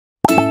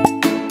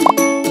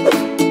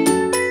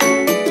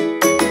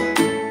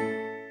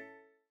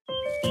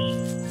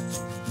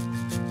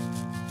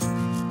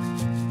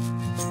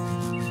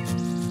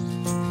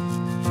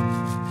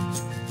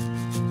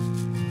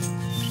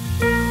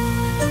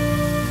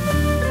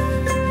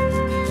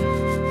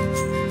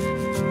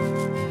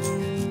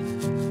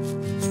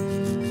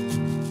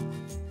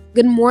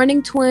Good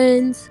morning,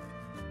 twins.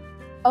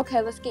 Okay,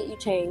 let's get you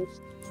changed.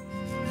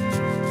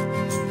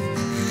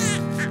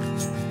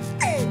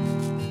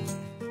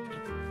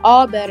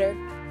 All better.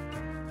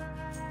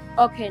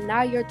 Okay,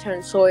 now your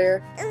turn,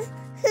 Sawyer.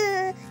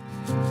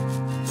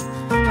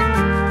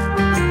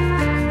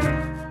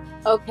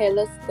 Okay,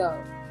 let's go.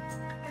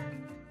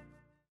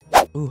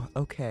 Ooh,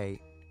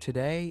 okay.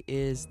 Today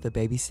is the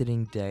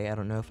babysitting day. I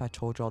don't know if I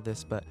told y'all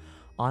this, but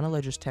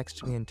Anila just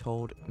texted me and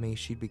told me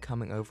she'd be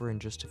coming over in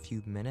just a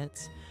few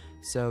minutes.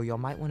 So y'all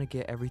might want to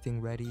get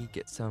everything ready,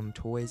 get some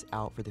toys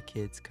out for the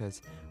kids,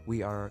 because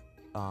we are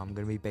going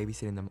to be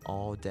babysitting them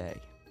all day.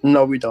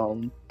 No, we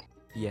don't.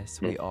 Yes,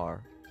 we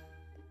are.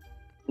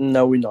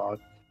 No, we not.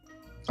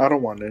 I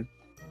don't want it.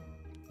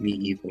 Me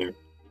either.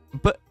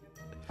 But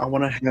I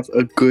want to have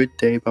a good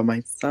day by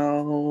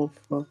myself.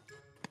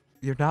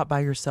 you're not by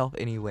yourself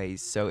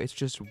anyways, so it's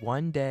just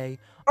one day.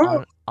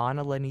 Oh.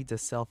 Anila needs a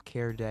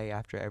self-care day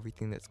after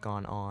everything that's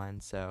gone on,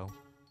 so...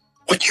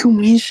 What you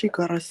mean she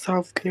got a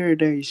self-care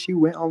day? She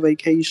went on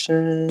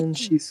vacation.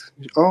 She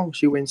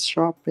went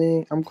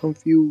shopping. I'm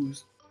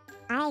confused.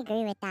 I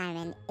agree with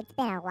Diamond. It's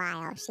been a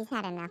while. She's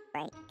had enough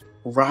break.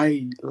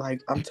 Right,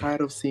 like I'm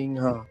tired of seeing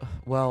her.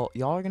 Well,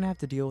 y'all are gonna have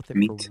to deal with it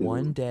Me for too.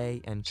 one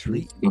day and She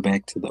needs treat... to go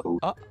back to the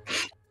old.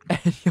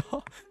 And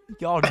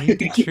y'all need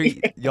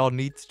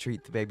to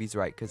treat the babies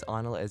right, because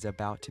Anila is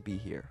about to be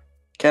here.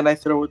 Can I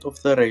throw it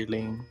off the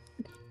railing?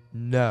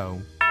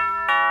 No.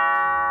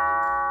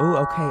 Oh,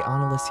 okay,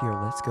 Anila's here.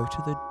 Let's go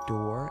to the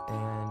door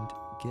and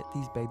get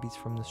these babies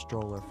from the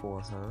stroller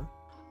for her.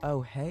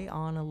 Oh, hey,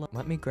 Anila.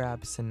 Let me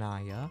grab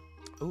Sanaya.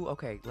 Oh,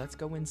 okay, let's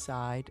go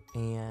inside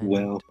and...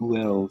 Well, who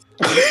else?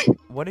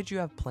 What did you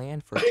have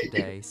planned for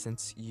today,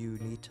 since you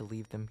need to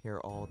leave them here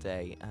all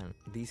day? And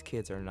these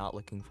kids are not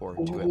looking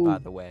forward to it, by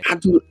the way.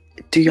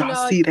 Do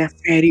y'all see that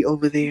fatty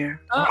over there?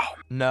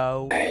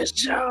 No,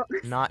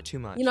 not too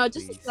much.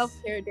 Just a please.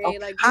 self-care day. Oh,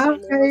 Like, hi.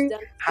 nails done,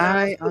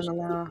 Hi, push-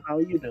 Anila. How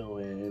you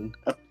doing?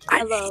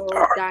 Hello,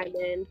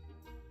 Diamond.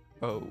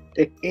 Oh,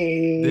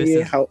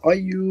 Hey, how are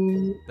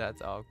you?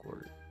 that's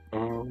awkward.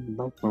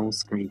 My phone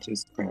screen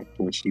just cracked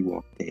when she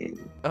walked in.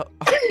 Oh.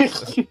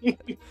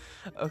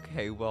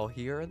 Okay, well,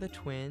 here are the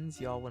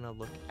twins. Y'all want to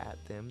look at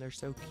them. They're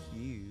so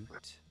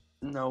cute.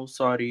 No,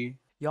 sorry.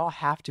 Y'all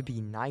have to be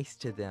nice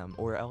to them,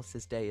 or else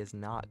this day is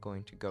not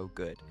going to go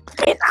good.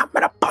 And I'm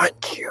gonna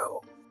punch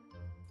you.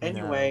 No.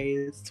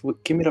 Anyways,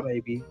 give me the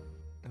baby.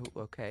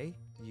 Oh, okay.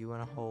 You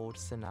want to hold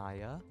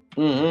Sanaya?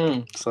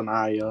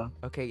 Sanaya.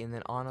 Okay, and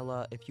then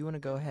Anila, if you want to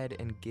go ahead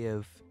and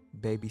give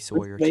baby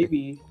Sawyer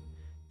Baby.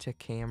 to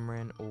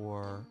Cameron,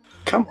 or...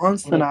 Come on,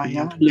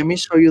 Sanaya. Let me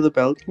show you the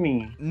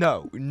balcony.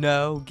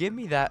 No, give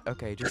me that.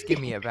 Okay, just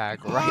give me it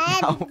back right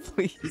now,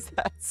 please.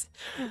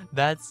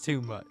 That's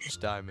too much,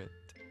 Diamond.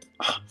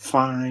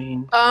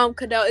 Fine.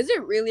 Cadell, is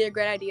it really a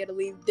great idea to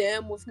leave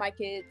them with my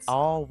kids?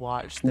 I'll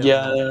watch them.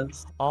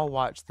 Yes. I'll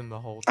watch them the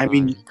whole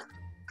time.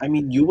 I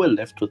mean, you were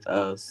left with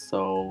us,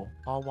 so...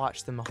 I'll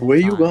watch them the whole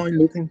Where time. you going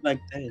looking like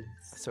this?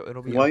 So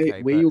it'll be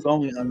okay. Where you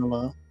going,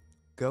 Anila?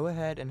 Go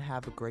ahead and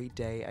have a great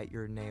day at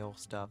your nail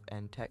stuff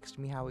and text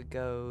me how it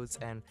goes,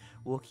 and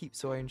we'll keep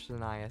Sawyer and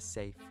Shania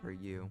safe for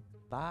you.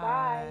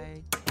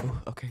 Bye.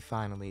 Ooh, okay,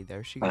 finally,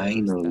 there she goes.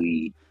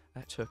 Finally.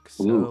 That took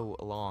so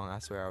long. I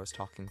swear I was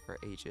talking for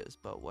ages,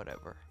 but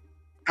whatever.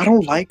 I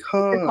don't like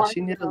her.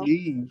 She need to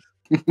leave.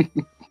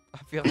 I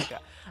feel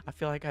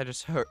like I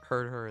just heard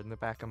her in the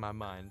back of my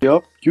mind.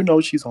 Yup, you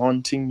know she's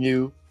haunting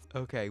you.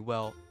 Okay,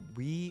 well,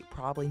 we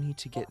probably need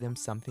to get them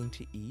something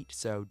to eat.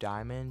 So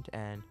Diamond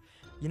and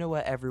you know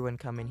what, everyone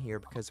come in here,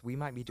 because we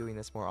might be doing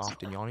this more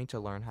often. Y'all need to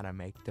learn how to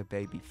make the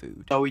baby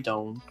food. No, we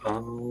don't.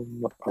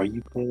 Are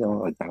you planning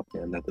on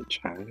adopting another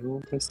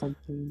child or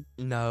something?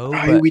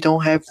 No, We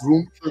don't have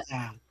room for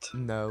that.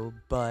 No,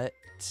 but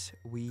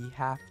we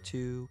have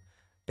to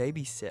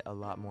babysit a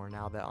lot more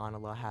now that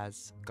Anila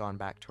has gone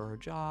back to her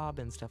job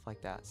and stuff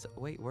like that. So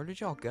wait, where did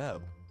y'all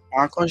go?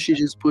 Why can't she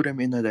just put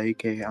him in the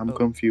daycare? I'm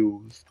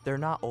confused. They're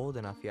not old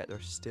enough yet. They're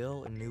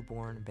still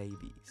newborn babies.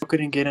 You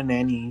couldn't get a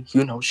nanny.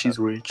 You know she's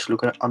rich.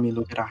 Look at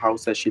the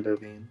house that she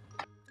live in.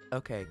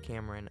 Okay,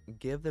 Cameron,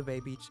 give the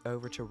baby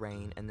over to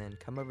Rain, and then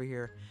come over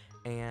here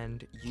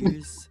and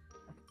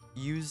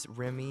use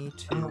Remy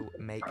to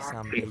make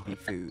some baby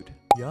food.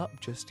 Yup,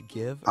 just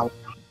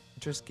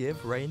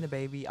give Rain the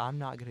baby. I'm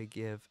not gonna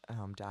give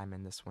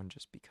Diamond this one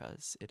just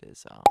because it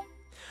is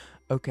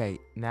Okay,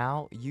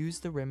 now use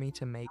the Remy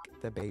to make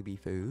the baby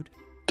food.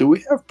 Do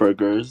we have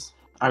burgers?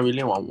 I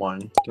really want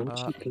one. Don't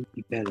you think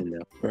you've had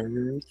enough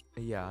burgers?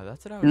 Yeah,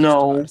 that's what I was just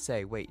about to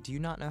say. Wait, do you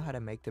not know how to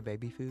make the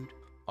baby food?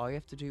 All you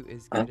have to do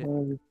is get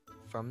it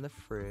from the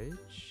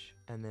fridge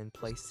and then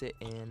place it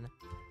in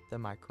the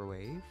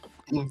microwave.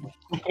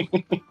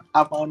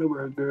 I want a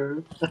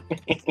burger.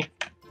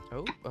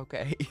 Oh,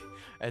 okay.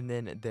 And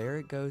then there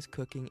it goes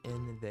cooking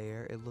in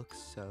there. It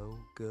looks so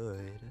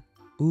good.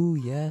 Ooh,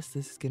 yes,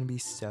 this is gonna be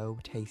so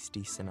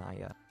tasty,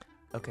 Sanaya.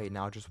 Okay,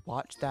 now just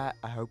watch that.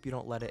 I hope you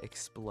don't let it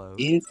explode.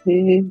 Is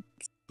it?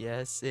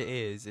 Yes, it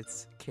is.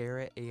 It's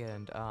carrot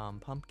and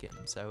pumpkin,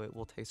 so it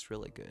will taste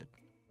really good.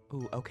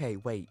 Ooh, okay,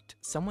 wait.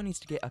 Someone needs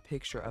to get a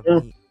picture of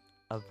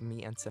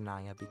me and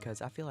Sanaya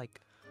because I feel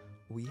like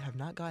we have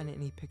not gotten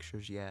any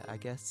pictures yet. I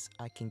guess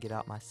I can get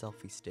out my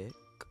selfie stick.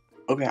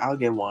 Okay, I'll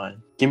get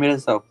one. Give me the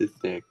selfie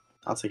stick.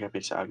 I'll take a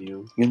picture of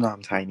you. You know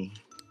I'm tiny.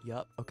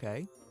 Yup,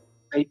 okay.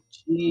 Say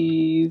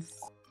cheese.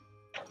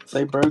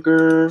 Say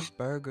burger.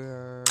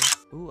 Burger.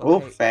 Ooh, Oh,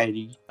 okay.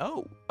 fatty.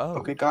 Oh.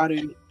 Okay, got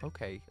it.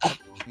 Okay.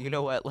 You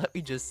know what? Let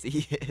me just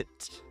see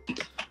it.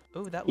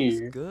 Oh, that looks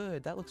Here.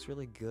 good. That looks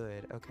really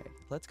good. Okay,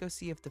 let's go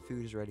see if the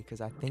food is ready because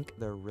I think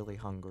they're really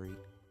hungry.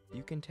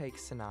 You can take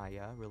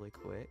Sanaya really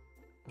quick.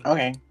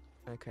 Okay.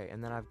 Okay,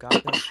 and then I've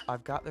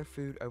got their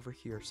food over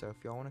here. So if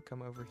y'all want to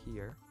come over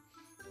here,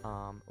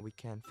 we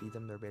can feed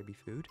them their baby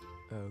food.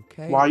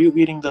 Okay. Why are you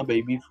eating the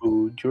baby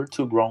food? You're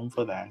too grown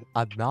for that.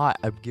 I'm not.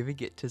 I'm giving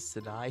it to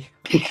Sanaya.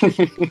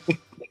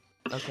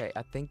 Okay,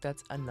 I think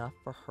that's enough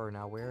for her.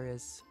 Now, where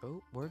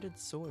did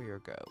Sawyer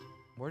go?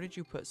 Where did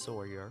you put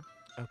Sawyer?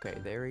 Okay,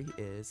 there he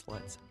is.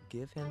 Let's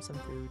give him some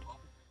food.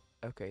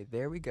 Okay,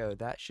 there we go.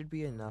 That should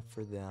be enough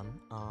for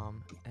them.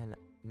 And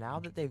now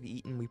that they've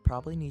eaten, we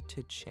probably need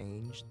to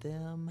change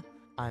them.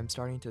 I'm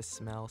starting to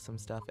smell some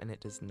stuff, and it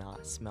does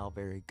not smell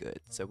very good.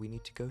 So we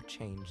need to go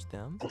change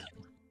them.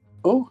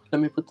 Oh, let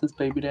me put this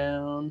baby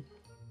down.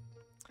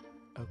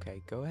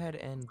 Okay, go ahead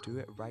and do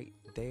it right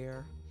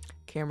there.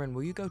 Cameron,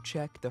 will you go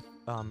check the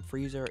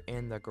freezer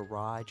in the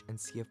garage and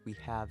see if we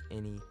have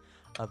any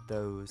of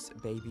those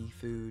baby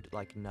food,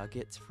 like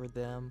nuggets for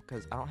them?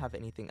 Because I don't have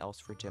anything else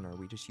for dinner.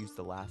 We just used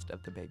the last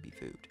of the baby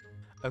food.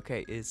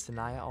 Okay, is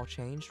Sanaya all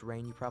changed?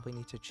 Rain, you probably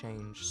need to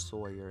change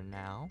Sawyer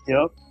now.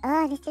 Yep.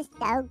 Oh, this is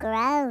so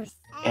gross.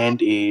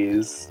 And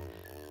is.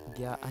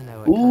 Yeah, I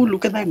know. Ooh,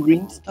 look at that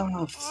green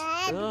stuff.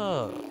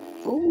 Ugh.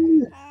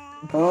 Ooh.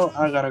 Oh,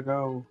 I gotta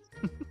go.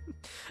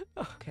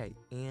 Okay,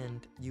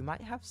 and you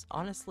might have,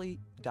 honestly,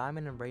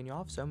 Diamond and Rain, y'all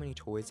have so many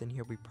toys in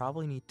here, we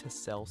probably need to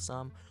sell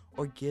some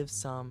or give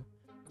some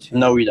to...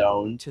 No, we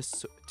don't.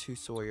 To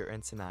Sawyer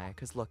and Sanaya,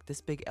 because look,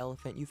 this big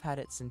elephant, you've had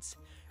it since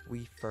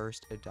we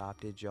first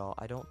adopted y'all.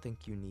 I don't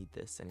think you need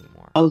this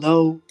anymore.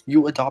 Hello,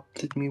 you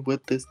adopted me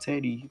with this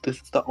teddy.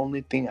 This is the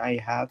only thing I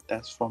have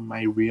that's from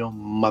my real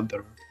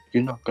mother.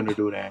 You're not gonna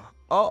do that.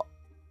 Oh,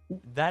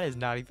 that is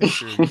not even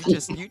true.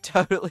 You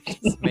totally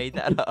just made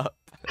that up.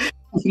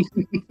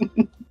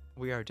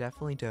 We are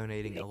definitely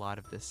donating a lot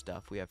of this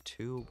stuff. We have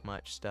too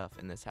much stuff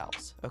in this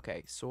house.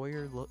 Okay,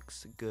 Sawyer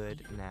looks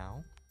good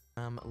now.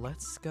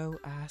 Let's go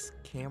ask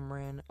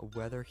Cameron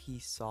whether he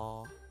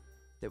saw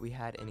that we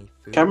had any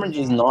food. Cameron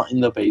is not in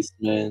the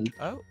basement.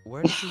 Oh,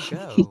 where did he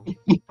go?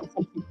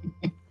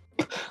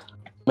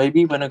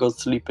 Maybe when I go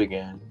sleep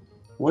again.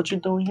 What you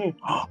doing here?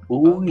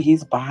 Ooh,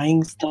 he's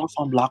buying stuff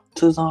on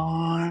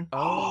Blocktazon.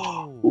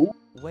 Oh, Ooh.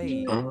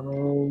 wait.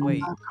 Oh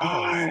Wait, my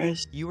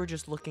gosh. You were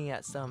just looking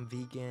at some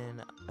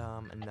vegan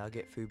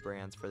nugget food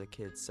brands for the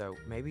kids, so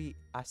maybe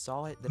I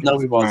saw it. No,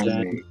 he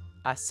wasn't.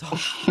 I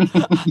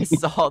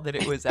saw that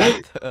it was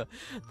at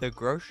the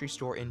grocery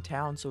store in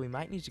town, so we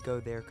might need to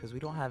go there because we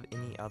don't have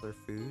any other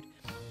food,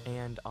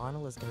 and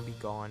Anala's gonna be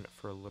gone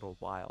for a little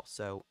while.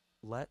 So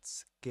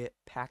let's get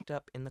packed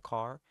up in the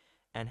car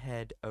and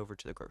head over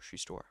to the grocery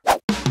store.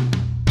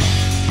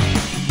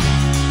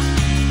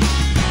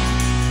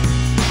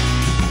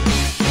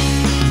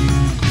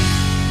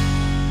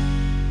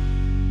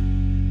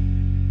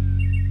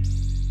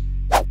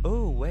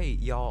 Oh wait,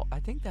 y'all, I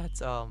think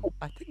that's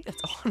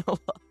Anala.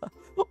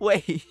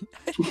 Wait.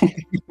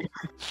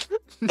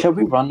 Can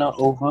we run her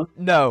over?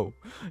 No,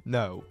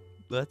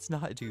 let's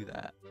not do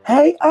that.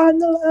 Hey,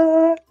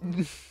 Anala.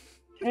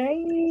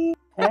 Hey,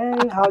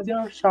 how's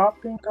your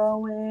shopping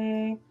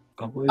going?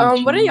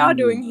 What are y'all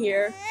doing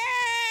here?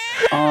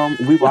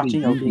 We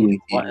watching your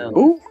What else?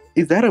 Oh,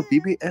 is that a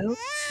BBL?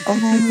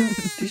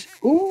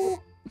 Oh,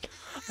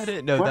 I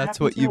didn't know What that's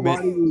happened what to you your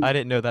meant. body? I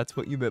didn't know that's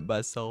what you meant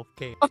by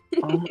self-care.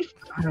 oh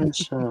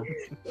gosh.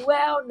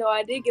 Well, no,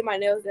 I did get my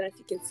nails done, as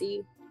you can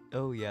see.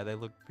 Oh yeah, they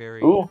look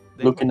very. Oh,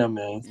 they looking look- a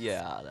mess.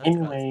 Yeah. That's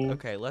Anyway.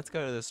 Okay, let's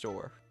go to the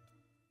store.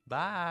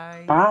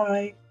 Bye.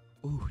 Bye.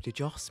 Ooh, did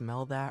y'all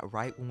smell that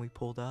right when we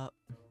pulled up?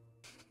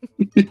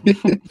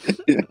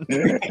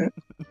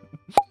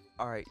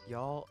 Alright,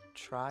 y'all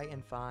try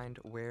and find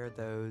where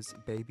those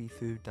baby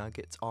food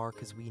nuggets are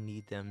because we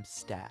need them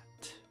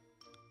stat.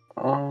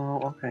 Oh,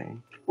 okay.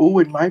 Oh,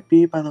 it might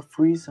be by the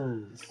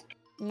freezers.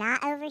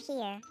 Not over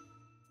here.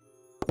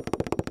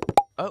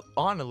 Oh,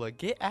 Anala,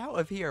 get out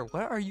of here.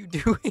 What are you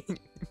doing?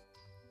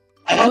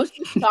 I was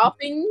just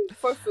shopping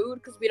for food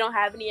because we don't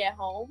have any at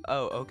home.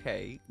 Oh,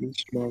 okay.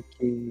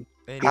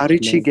 How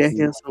did she get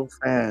here so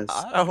fast?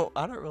 I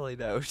don't really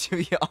know, to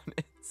be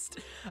honest.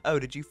 Oh,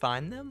 did you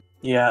find them?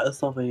 Yeah,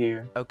 it's over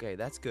here. Okay,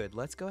 that's good.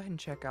 Let's go ahead and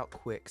check out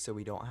quick so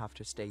we don't have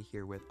to stay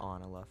here with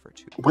Anala for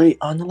too long. Wait,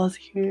 Anala's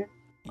here?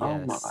 Yes. Oh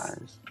my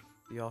gosh.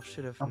 Y'all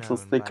should have I'm known so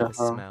sick by of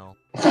the her. smell.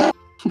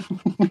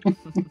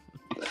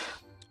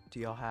 Do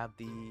y'all have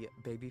the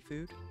baby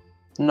food?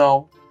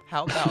 No.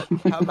 How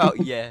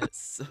about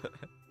yes?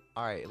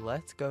 Alright,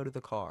 let's go to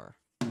the car.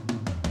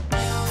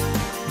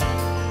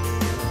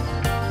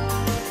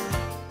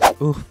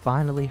 Ooh,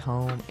 finally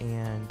home,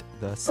 and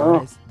the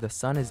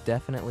sun is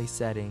definitely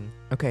setting.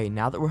 Okay,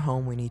 now that we're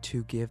home, we need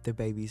to give the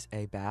babies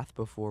a bath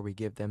before we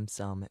give them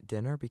some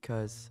dinner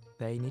because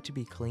they need to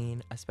be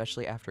clean,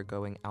 especially after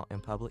going out in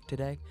public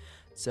today.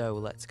 So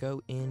let's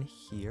go in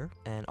here,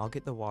 and I'll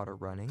get the water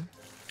running.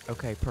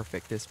 Okay,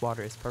 perfect. This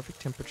water is perfect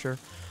temperature,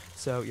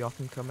 so y'all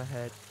can come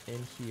ahead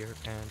in here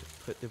and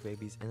put the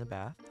babies in the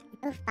bath.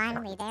 Oh,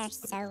 finally, they're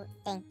so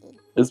stinky.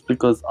 It's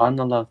because I'm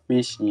not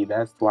fishy.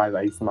 That's why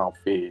I smell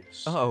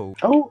fish. Oh.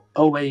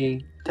 Oh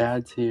wait,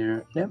 Dad's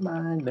here. Never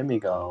mind. Let me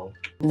go.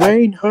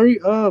 Rain, hurry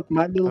up!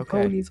 My Little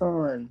Okay. Pony's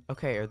on.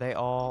 Okay, are they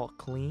all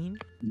clean?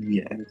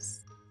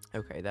 Yes.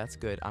 Okay, that's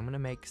good. I'm gonna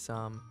make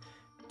some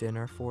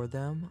dinner for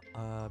them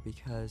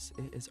because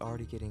it is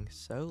already getting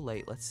so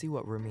late. Let's see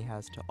what Rumi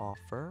has to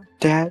offer.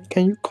 Dad,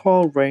 can you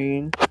call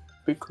Rain?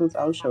 Because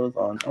our show's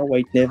on. Oh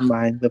wait, never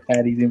mind. The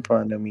patty's in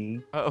front of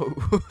me. Oh.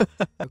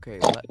 Okay,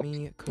 let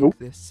me cook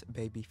this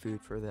baby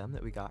food for them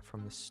that we got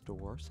from the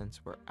store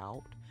since we're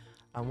out.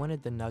 I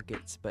wanted the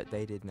nuggets, but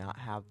they did not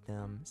have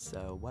them,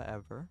 so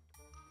whatever.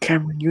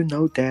 Cameron, you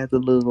know Dad's a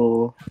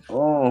little...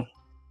 Oh,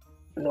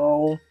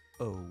 no.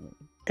 Oh.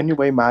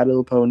 Anyway, My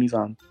Little Pony's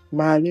on.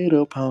 My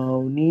Little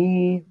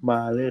Pony,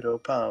 My Little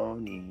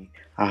Pony.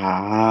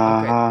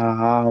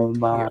 Ah,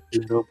 My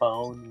Little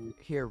Pony.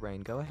 Here,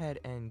 Rain, go ahead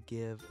and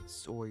give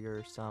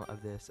Sawyer some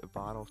of this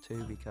bottle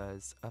too,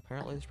 because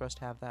apparently they're supposed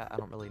to have that. I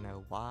don't really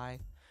know why.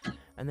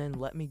 And then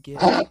let me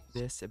get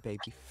this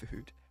baby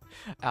food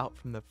out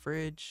from the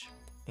fridge,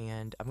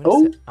 and I'm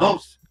gonna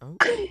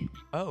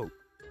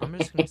I'm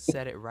just gonna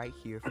set it right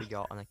here for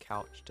y'all on the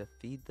couch to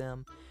feed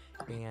them,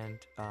 and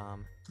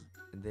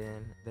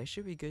then they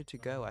should be good to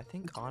go. I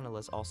think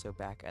Anala's also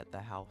back at the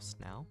house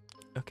now.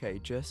 Okay,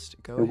 just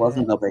go ahead. It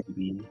wasn't a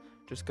baby.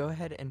 Just go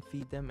ahead and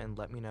feed them and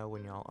let me know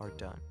when y'all are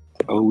done.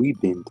 Oh, we've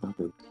been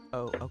done.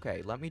 Oh,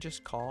 okay. Let me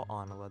just call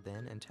Anala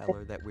then and tell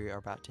her that we are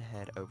about to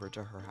head over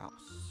to her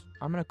house.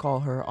 I'm gonna call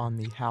her on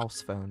the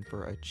house phone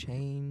for a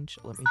change.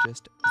 Let me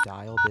just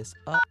dial this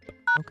up.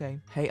 Okay.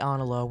 Hey,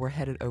 Anala, we're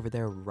headed over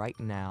there right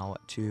now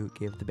to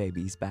give the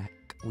babies back.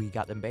 We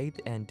got them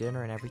bathed and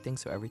dinner and everything,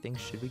 so everything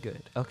should be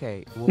good.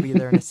 Okay, we'll be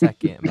there in a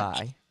second.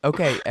 Bye.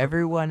 Okay,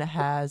 everyone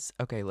has...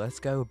 Okay, let's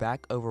go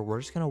back over.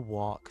 We're just gonna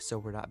walk so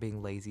we're not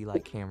being lazy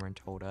like Cameron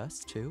told us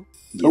to.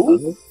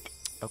 Oh.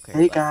 Okay.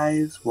 Hey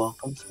guys,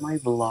 welcome to my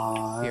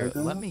vlog. Here,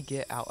 let me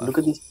get out Look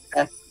at these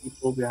fat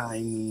people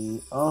behind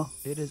me. Oh.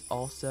 It is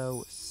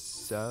also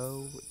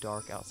so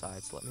dark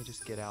outside, so let me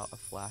just get out a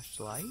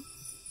flashlight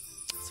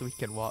so we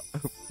can walk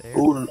over there.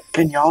 Ooh,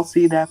 can y'all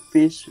see that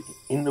fish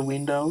in the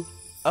window?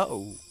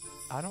 Oh,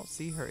 I don't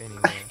see her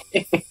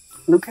anywhere.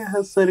 Look at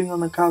her sitting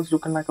on the couch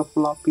looking like a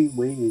floppy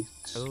witch.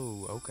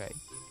 Oh, okay.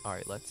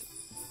 Alright, let's...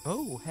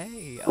 Oh,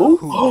 hey. Ooh.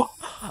 Oh,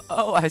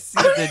 oh, I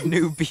see the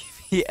new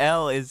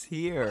BBL is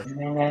here.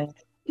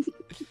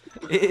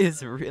 It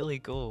is really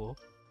cool.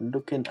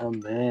 Looking a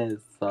mess.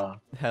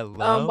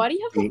 Hello? Why do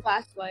you have a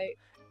flashlight?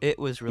 It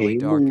was really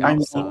dark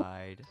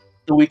outside.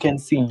 So we can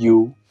see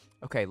you.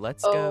 Okay,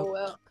 let's Oh, go.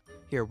 well.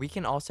 Here, we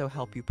can also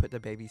help you put the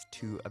babies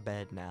to a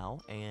bed now,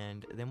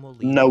 and then we'll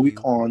leave No, we you.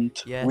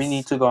 can't. Yes. We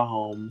need to go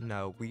home.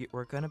 No,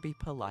 we're gonna be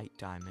polite,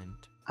 Diamond.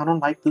 I don't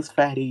like this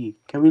fatty.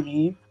 Can we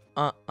leave?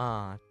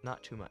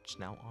 Not too much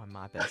now on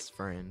my best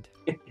friend.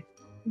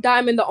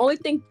 Diamond, the only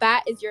thing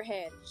fat is your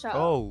head. Shut up.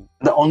 Oh.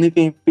 The only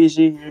thing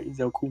fishy here is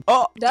your cool.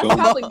 Oh! That's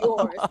probably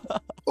yours.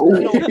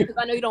 Oh. Because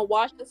I know you don't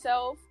wash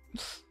yourself.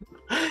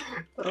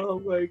 Oh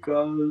my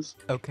gosh.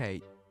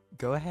 Okay,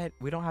 go ahead.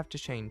 We don't have to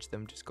change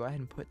them. Just go ahead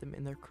and put them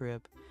in their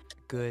crib.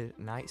 Good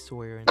night,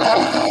 Sawyer.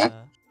 And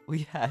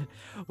we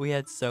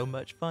had so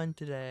much fun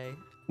today.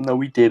 No,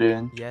 we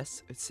didn't.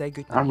 Yes, say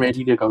good night. I'm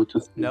ready to go to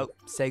sleep. Nope,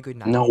 say good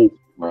night. No.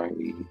 Right.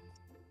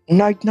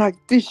 Night, night,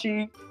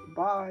 fishy.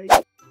 Bye.